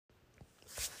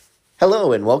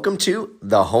Hello and welcome to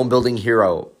The Home Building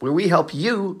Hero, where we help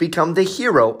you become the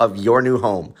hero of your new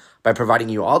home by providing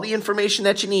you all the information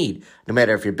that you need. No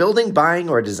matter if you're building, buying,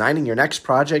 or designing your next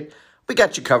project, we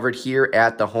got you covered here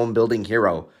at The Home Building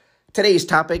Hero. Today's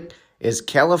topic is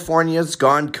California's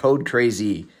Gone Code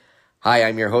Crazy. Hi,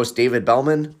 I'm your host, David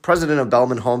Bellman, president of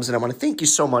Bellman Homes, and I want to thank you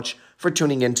so much for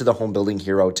tuning in to The Home Building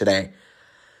Hero today.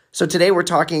 So today we're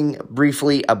talking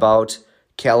briefly about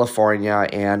California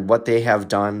and what they have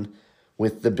done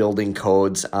with the building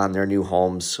codes on their new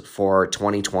homes for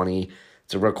 2020.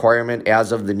 It's a requirement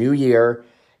as of the new year.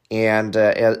 And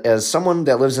as someone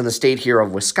that lives in the state here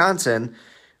of Wisconsin,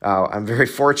 I'm very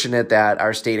fortunate that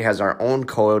our state has our own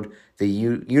code, the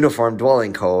Uniform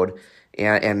Dwelling Code,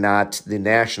 and not the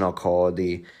national code,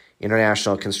 the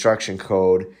International Construction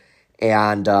Code.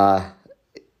 And,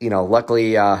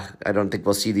 luckily, I don't think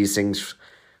we'll see these things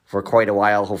for quite a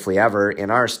while, hopefully ever,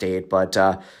 in our state. But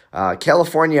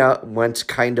California went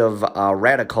kind of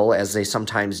radical, as they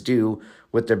sometimes do,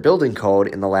 with their building code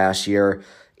in the last year.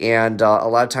 And a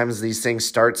lot of times these things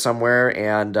start somewhere,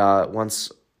 and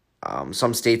once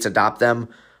some states adopt them,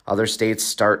 other states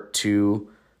start to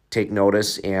take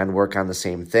notice and work on the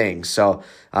same thing. So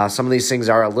some of these things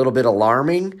are a little bit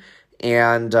alarming,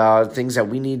 and things that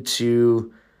we need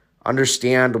to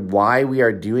understand why we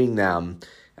are doing them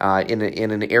in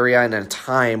an area and a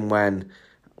time when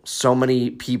so many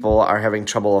people are having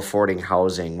trouble affording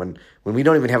housing, when we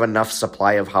don't even have enough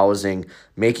supply of housing,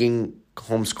 making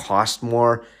homes cost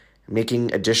more,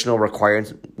 making additional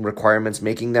requirements,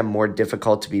 making them more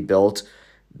difficult to be built.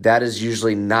 That is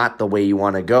usually not the way you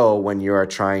want to go when you are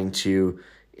trying to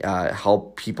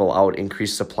help people out,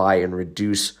 increase supply, and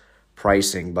reduce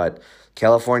pricing. But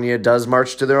California does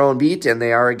march to their own beat, and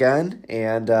they are again,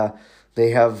 and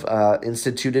they have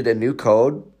instituted a new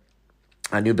code,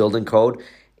 a new building code,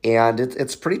 and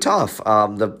it's pretty tough.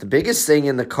 The biggest thing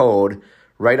in the code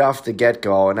right off the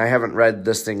get-go, and I haven't read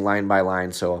this thing line by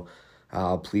line, so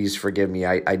please forgive me.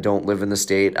 I don't live in the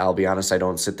state. I'll be honest, I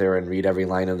don't sit there and read every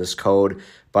line of this code.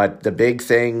 But the big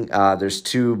thing, there's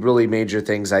two really major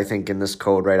things, I think, in this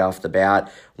code right off the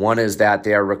bat. One is that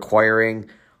they are requiring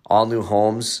all new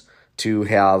homes to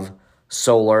have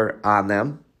solar on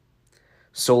them.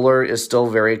 Solar is still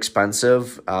very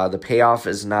expensive. The payoff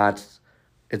is not,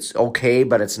 it's okay,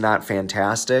 but it's not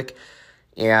fantastic.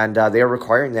 And they are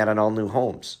requiring that on all new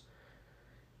homes.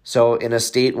 So in a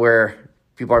state where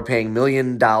people are paying $1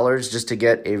 million just to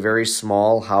get a very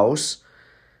small house,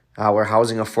 where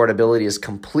housing affordability is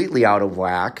completely out of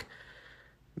whack,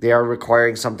 they are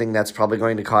requiring something that's probably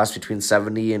going to cost between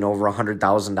 $70,000 and over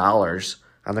 $100,000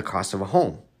 on the cost of a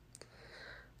home.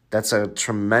 That's a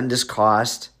tremendous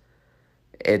cost.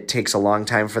 It takes a long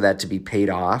time for that to be paid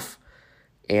off.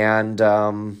 And,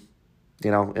 in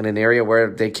an area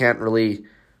where they can't really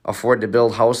afford to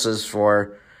build houses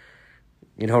for,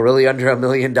 really under $1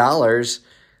 million,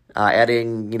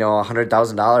 adding,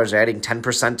 $100,000, adding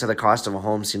 10% to the cost of a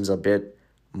home seems a bit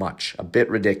much, a bit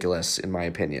ridiculous, in my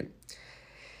opinion.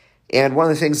 And one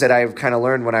of the things that I've kind of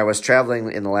learned when I was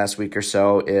traveling in the last week or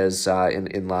so is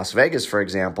in Las Vegas, for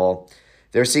example,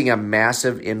 they're seeing a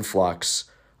massive influx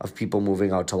of people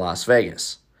moving out to Las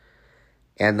Vegas.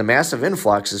 And the massive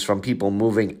influx is from people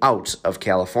moving out of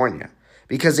California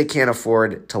because they can't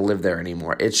afford to live there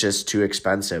anymore. It's just too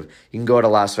expensive. You can go to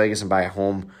Las Vegas and buy a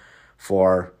home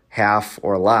for half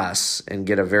or less and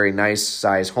get a very nice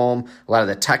size home. A lot of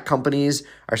the tech companies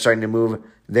are starting to move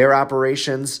their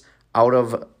operations out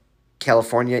of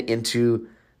California into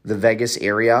the Vegas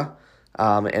area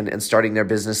and starting their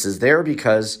businesses there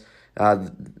because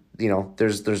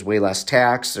there's way less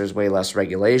tax, there's way less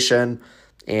regulation,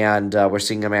 and we're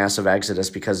seeing a massive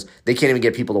exodus because they can't even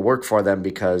get people to work for them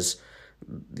because,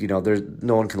 there's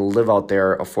no one can live out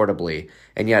there affordably,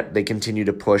 and yet they continue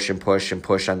to push and push and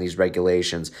push on these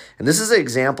regulations. And this is an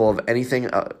example of anything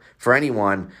for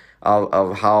anyone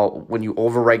of how when you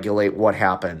overregulate, what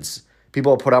happens.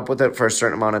 People will put up with it for a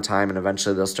certain amount of time, and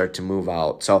eventually they'll start to move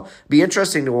out. So it'll be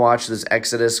interesting to watch this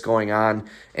exodus going on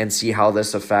and see how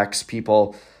this affects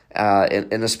people,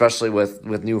 and especially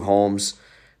with new homes.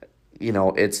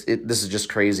 This is just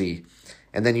crazy.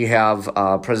 And then you have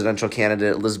presidential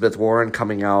candidate Elizabeth Warren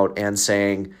coming out and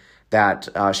saying that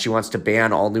she wants to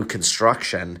ban all new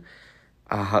construction,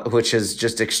 which is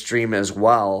just extreme as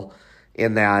well,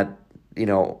 in that,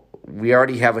 we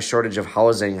already have a shortage of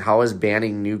housing. How is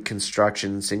banning new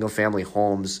construction, single-family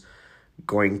homes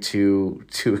going to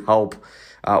help?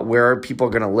 Where are people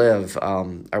going to live?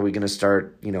 Are we going to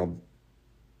start,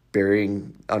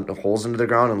 burying holes into the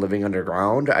ground and living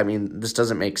underground? I mean, this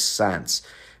doesn't make sense.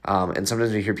 And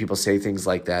sometimes we hear people say things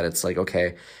like that. It's like,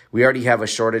 okay, we already have a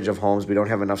shortage of homes. We don't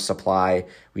have enough supply.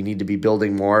 We need to be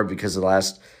building more because of the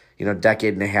last,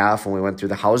 decade and a half when we went through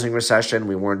the housing recession,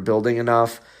 we weren't building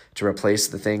enough to replace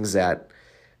the things that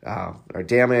are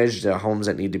damaged, homes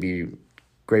that need to be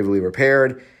gravely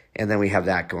repaired. And then we have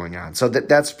that going on. So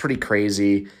that's pretty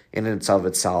crazy in and of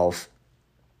itself.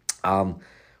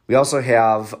 We also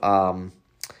have,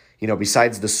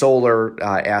 besides the solar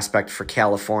aspect for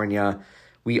California,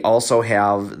 we also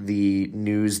have the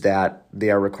news that they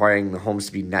are requiring the homes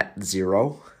to be net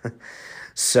zero.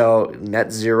 So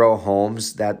net zero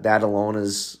homes, that alone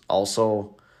is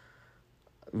also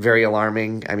very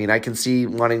alarming. I mean, I can see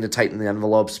wanting to tighten the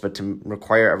envelopes, but to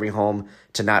require every home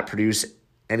to not produce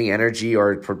any energy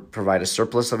or provide a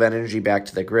surplus of energy back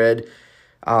to the grid.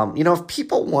 If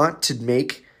people want to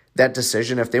make that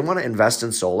decision, if they want to invest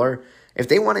in solar, if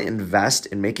they want to invest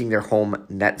in making their home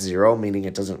net zero, meaning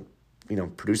it doesn't,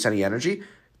 produce any energy,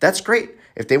 that's great.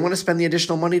 If they want to spend the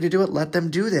additional money to do it, let them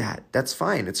do that. That's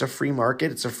fine. It's a free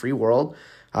market. It's a free world.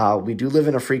 We do live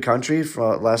in a free country,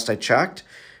 last I checked.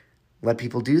 Let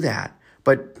people do that.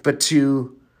 But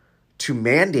to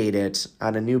mandate it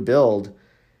on a new build,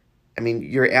 I mean,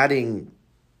 you're adding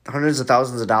hundreds of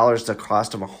thousands of dollars to the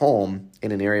cost of a home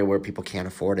in an area where people can't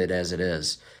afford it as it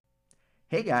is.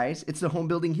 Hey guys, it's the Home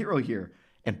Building Hero here,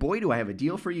 and boy do I have a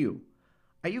deal for you.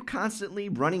 Are you constantly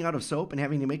running out of soap and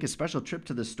having to make a special trip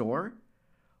to the store?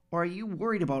 Or are you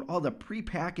worried about all the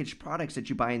prepackaged products that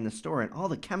you buy in the store and all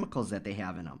the chemicals that they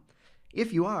have in them?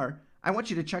 If you are, I want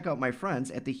you to check out my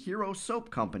friends at the Hero Soap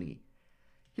Company.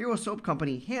 Hero Soap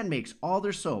Company hand makes all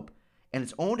their soap, and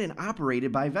it's owned and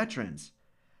operated by veterans.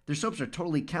 Their soaps are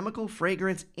totally chemical,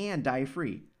 fragrance, and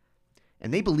dye-free.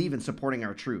 And they believe in supporting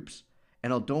our troops,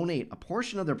 and will donate a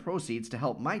portion of their proceeds to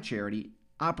help my charity,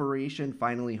 Operation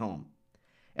Finally Home.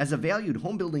 As a valued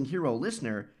Home Building Hero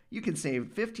listener, you can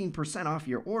save 15% off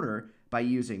your order by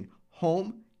using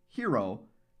Home Hero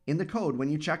in the code when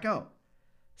you check out.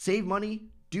 Save money,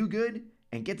 do good,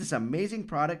 and get this amazing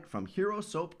product from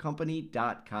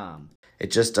HeroSoapCompany.com.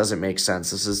 It just doesn't make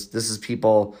sense. This is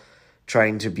people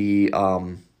trying to be,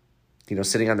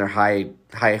 sitting on their high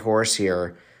horse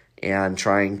here and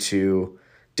trying to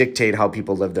dictate how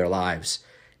people live their lives.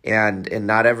 And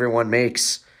not everyone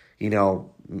makes,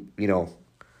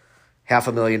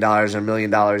 $500,000 or $1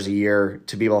 million a year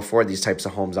to be able to afford these types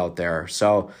of homes out there.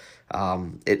 So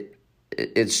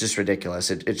it's just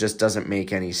ridiculous. It just doesn't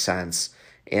make any sense.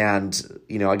 And,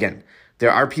 again,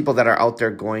 there are people that are out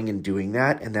there going and doing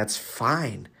that, and that's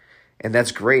fine. And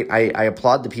that's great. I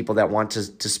applaud the people that want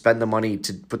to spend the money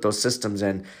to put those systems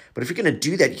in. But if you're going to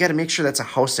do that, you got to make sure that's a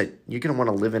house that you're going to want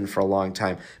to live in for a long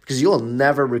time, because you'll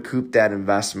never recoup that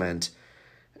investment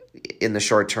in the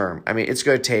short term. I mean, it's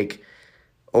going to take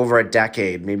over a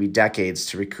decade, maybe decades,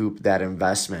 to recoup that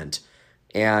investment.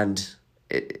 And,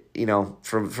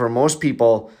 for most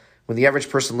people, when the average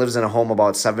person lives in a home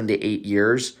about 7 to 8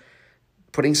 years,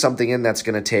 putting something in that's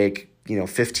going to take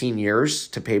 15 years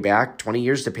to pay back, 20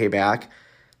 years to pay back,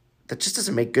 that just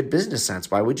doesn't make good business sense.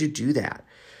 Why would you do that?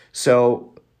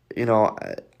 So,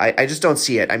 I just don't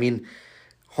see it. I mean,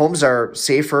 homes are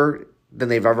safer than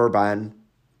they've ever been.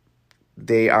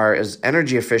 They are as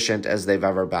energy efficient as they've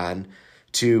ever been.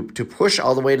 To push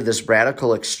all the way to this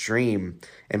radical extreme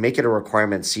and make it a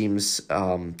requirement seems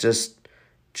just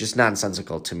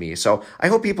nonsensical to me. So I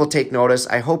hope people take notice.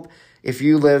 I hope if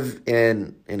you live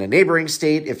in a neighboring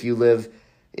state, if you live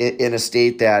in a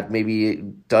state that maybe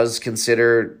does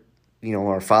consider,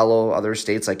 or follow other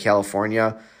states like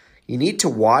California, you need to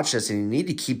watch this and you need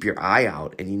to keep your eye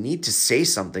out and you need to say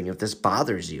something if this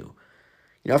bothers you.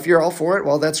 If you're all for it,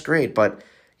 well, that's great. But,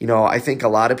 I think a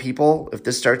lot of people, if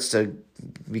this starts to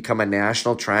become a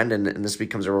national trend and this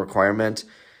becomes a requirement,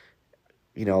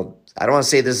 I don't want to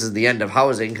say this is the end of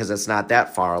housing because it's not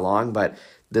that far along, but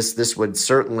this would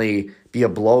certainly be a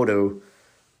blow to,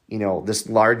 this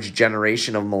large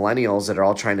generation of millennials that are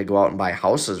all trying to go out and buy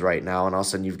houses right now. And all of a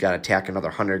sudden you've got to tack another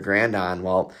 $100,000 on.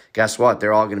 Well, guess what?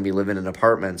 They're all going to be living in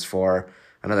apartments for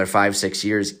another 5-6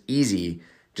 years easy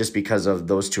just because of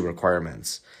those two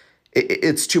requirements.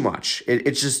 It's too much.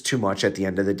 It's just too much at the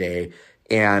end of the day.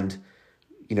 And,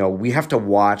 we have to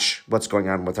watch what's going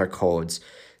on with our codes.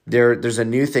 There's a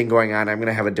new thing going on. I'm going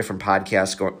to have a different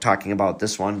podcast talking about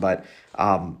this one, but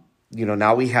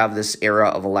now we have this era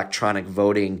of electronic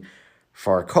voting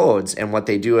for our codes, and what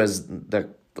they do is a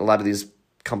lot of these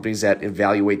companies that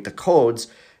evaluate the codes,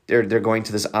 they're going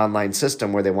to this online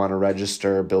system where they want to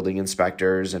register building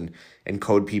inspectors and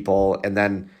code people, and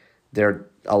then they're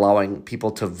allowing people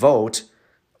to vote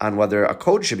on whether a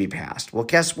code should be passed. Well,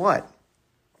 guess what?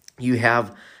 You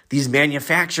have these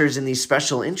manufacturers and these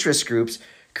special interest groups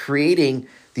creating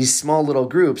these small little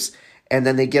groups, and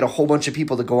then they get a whole bunch of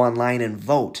people to go online and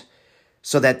vote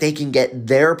so that they can get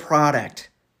their product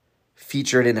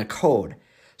featured in a code.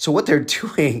 So what they're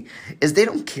doing is they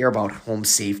don't care about home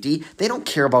safety. They don't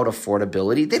care about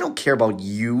affordability. They don't care about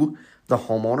you, the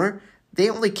homeowner. They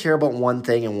only care about one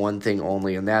thing and one thing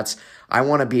only, and that's, I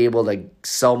want to be able to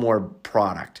sell more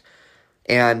product.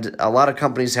 And a lot of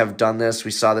companies have done this.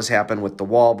 We saw this happen with the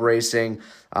wall bracing.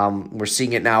 We're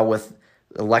seeing it now with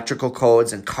electrical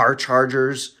codes and car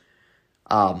chargers.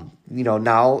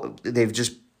 Now they've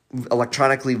just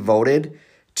electronically voted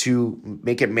to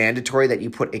make it mandatory that you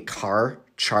put a car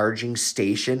charging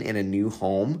station in a new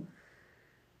home.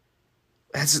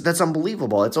 That's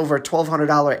unbelievable. It's over a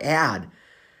 $1,200 ad.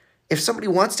 If somebody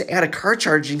wants to add a car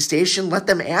charging station, let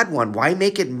them add one. Why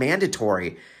make it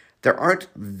mandatory? There aren't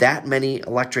that many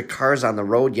electric cars on the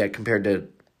road yet compared to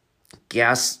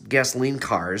gasoline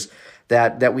cars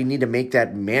that we need to make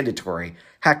that mandatory.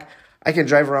 Heck, I can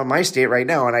drive around my state right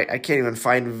now, and I can't even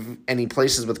find any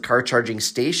places with car charging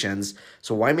stations.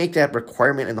 So why make that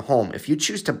requirement in the home? If you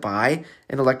choose to buy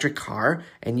an electric car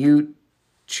and you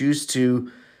choose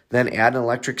to then add an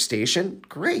electric station,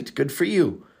 great, good for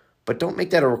you. But don't make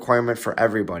that a requirement for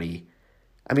everybody.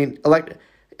 I mean,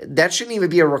 that shouldn't even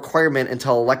be a requirement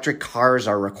until electric cars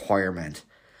are a requirement.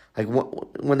 Like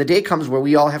when the day comes where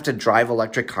we all have to drive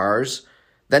electric cars,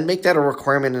 then make that a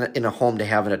requirement in a home to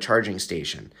have a charging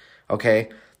station. Okay?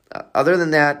 Other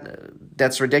than that,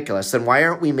 that's ridiculous. Then why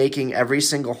aren't we making every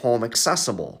single home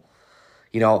accessible?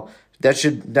 That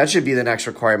should be the next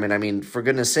requirement. I mean, for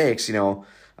goodness sakes,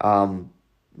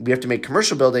 we have to make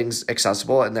commercial buildings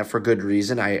accessible, and that for good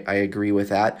reason. I agree with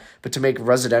that. But to make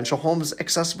residential homes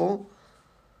accessible,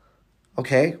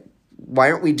 okay,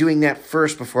 why aren't we doing that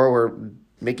first before we're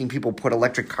making people put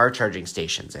electric car charging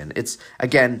stations in? It's,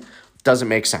 again, doesn't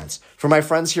make sense. For my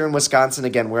friends here in Wisconsin,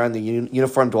 again, we're on the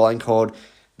Uniform Dwelling Code.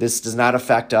 This does not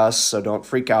affect us, so don't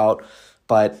freak out.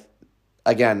 But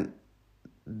again,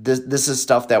 this is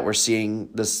stuff that we're seeing,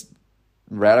 this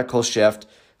radical shift,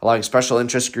 allowing special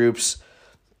interest groups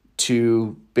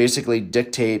to basically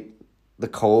dictate the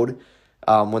code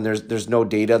when there's no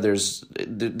data.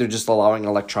 They're just allowing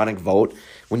electronic vote.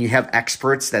 When you have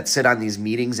experts that sit on these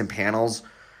meetings and panels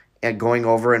and going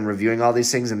over and reviewing all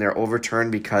these things, and they're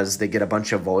overturned because they get a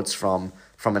bunch of votes from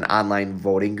an online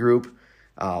voting group,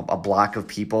 a block of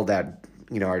people that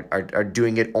are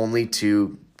doing it only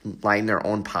to line their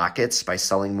own pockets by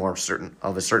selling more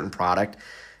of a certain product.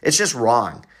 It's just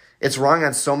wrong. It's wrong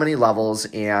on so many levels,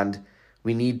 and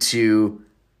we need to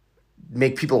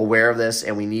make people aware of this,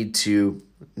 and we need to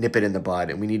nip it in the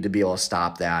bud, and we need to be able to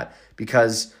stop that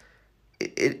because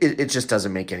it just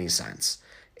doesn't make any sense.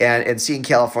 And seeing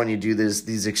California do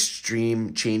these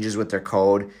extreme changes with their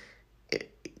code,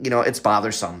 it's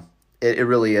bothersome. It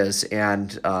really is.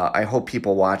 And I hope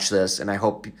people watch this, and I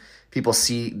hope people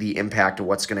see the impact of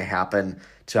what's going to happen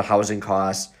to housing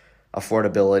costs,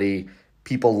 affordability,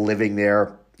 people living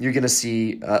there. You're going to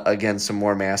see, again, some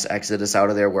more mass exodus out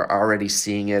of there. We're already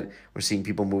seeing it. We're seeing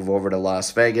people move over to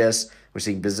Las Vegas. We're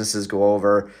seeing businesses go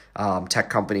over, tech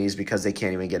companies, because they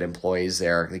can't even get employees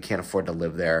there. They can't afford to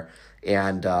live there.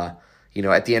 And,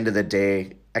 at the end of the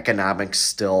day, economics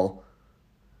still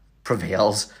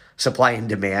prevails. Supply and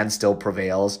demand still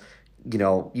prevails.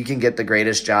 You can get the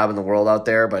greatest job in the world out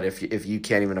there, but if you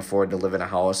can't even afford to live in a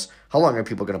house, how long are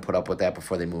people going to put up with that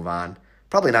before they move on?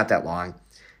 Probably not that long.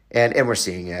 And we're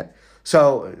seeing it.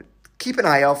 So keep an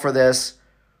eye out for this.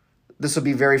 This will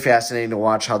be very fascinating to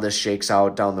watch how this shakes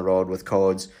out down the road with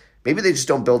codes. Maybe they just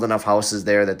don't build enough houses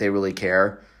there that they really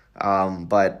care.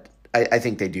 But I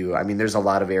think they do. I mean, there's a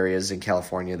lot of areas in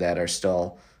California that are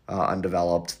still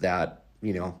undeveloped that,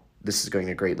 this is going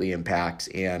to greatly impact.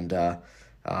 And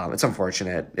it's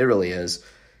unfortunate. It really is.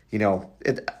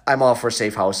 I'm all for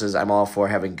safe houses. I'm all for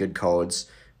having good codes.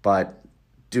 But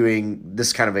doing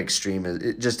this kind of extreme,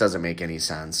 it just doesn't make any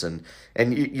sense. And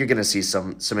you're going to see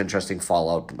some interesting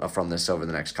fallout from this over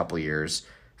the next couple of years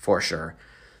for sure.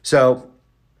 So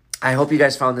I hope you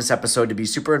guys found this episode to be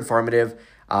super informative.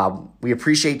 We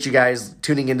appreciate you guys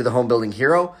tuning into the Home Building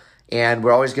Hero, and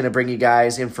we're always going to bring you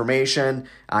guys information,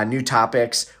 new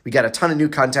topics. We got a ton of new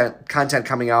content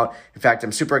coming out. In fact,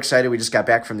 I'm super excited. We just got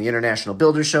back from the International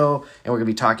Builder Show, and we're going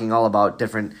to be talking all about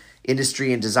different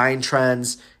industry and design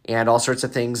trends and all sorts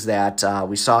of things that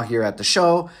we saw here at the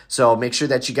show. So make sure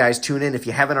that you guys tune in. If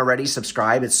you haven't already,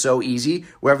 subscribe. It's so easy.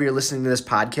 Wherever you're listening to this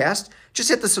podcast, just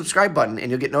hit the subscribe button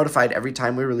and you'll get notified every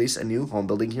time we release a new Home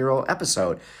Building Hero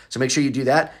episode. So make sure you do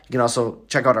that. You can also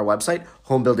check out our website,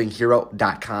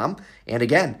 homebuildinghero.com. And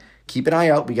again, keep an eye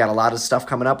out. We got a lot of stuff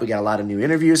coming up. We got a lot of new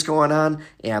interviews going on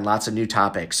and lots of new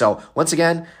topics. So once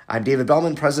again, I'm David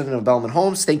Bellman, president of Bellman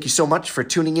Homes. Thank you so much for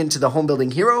tuning in to the Home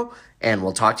Building Hero, and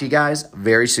we'll talk to you guys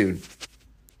very soon.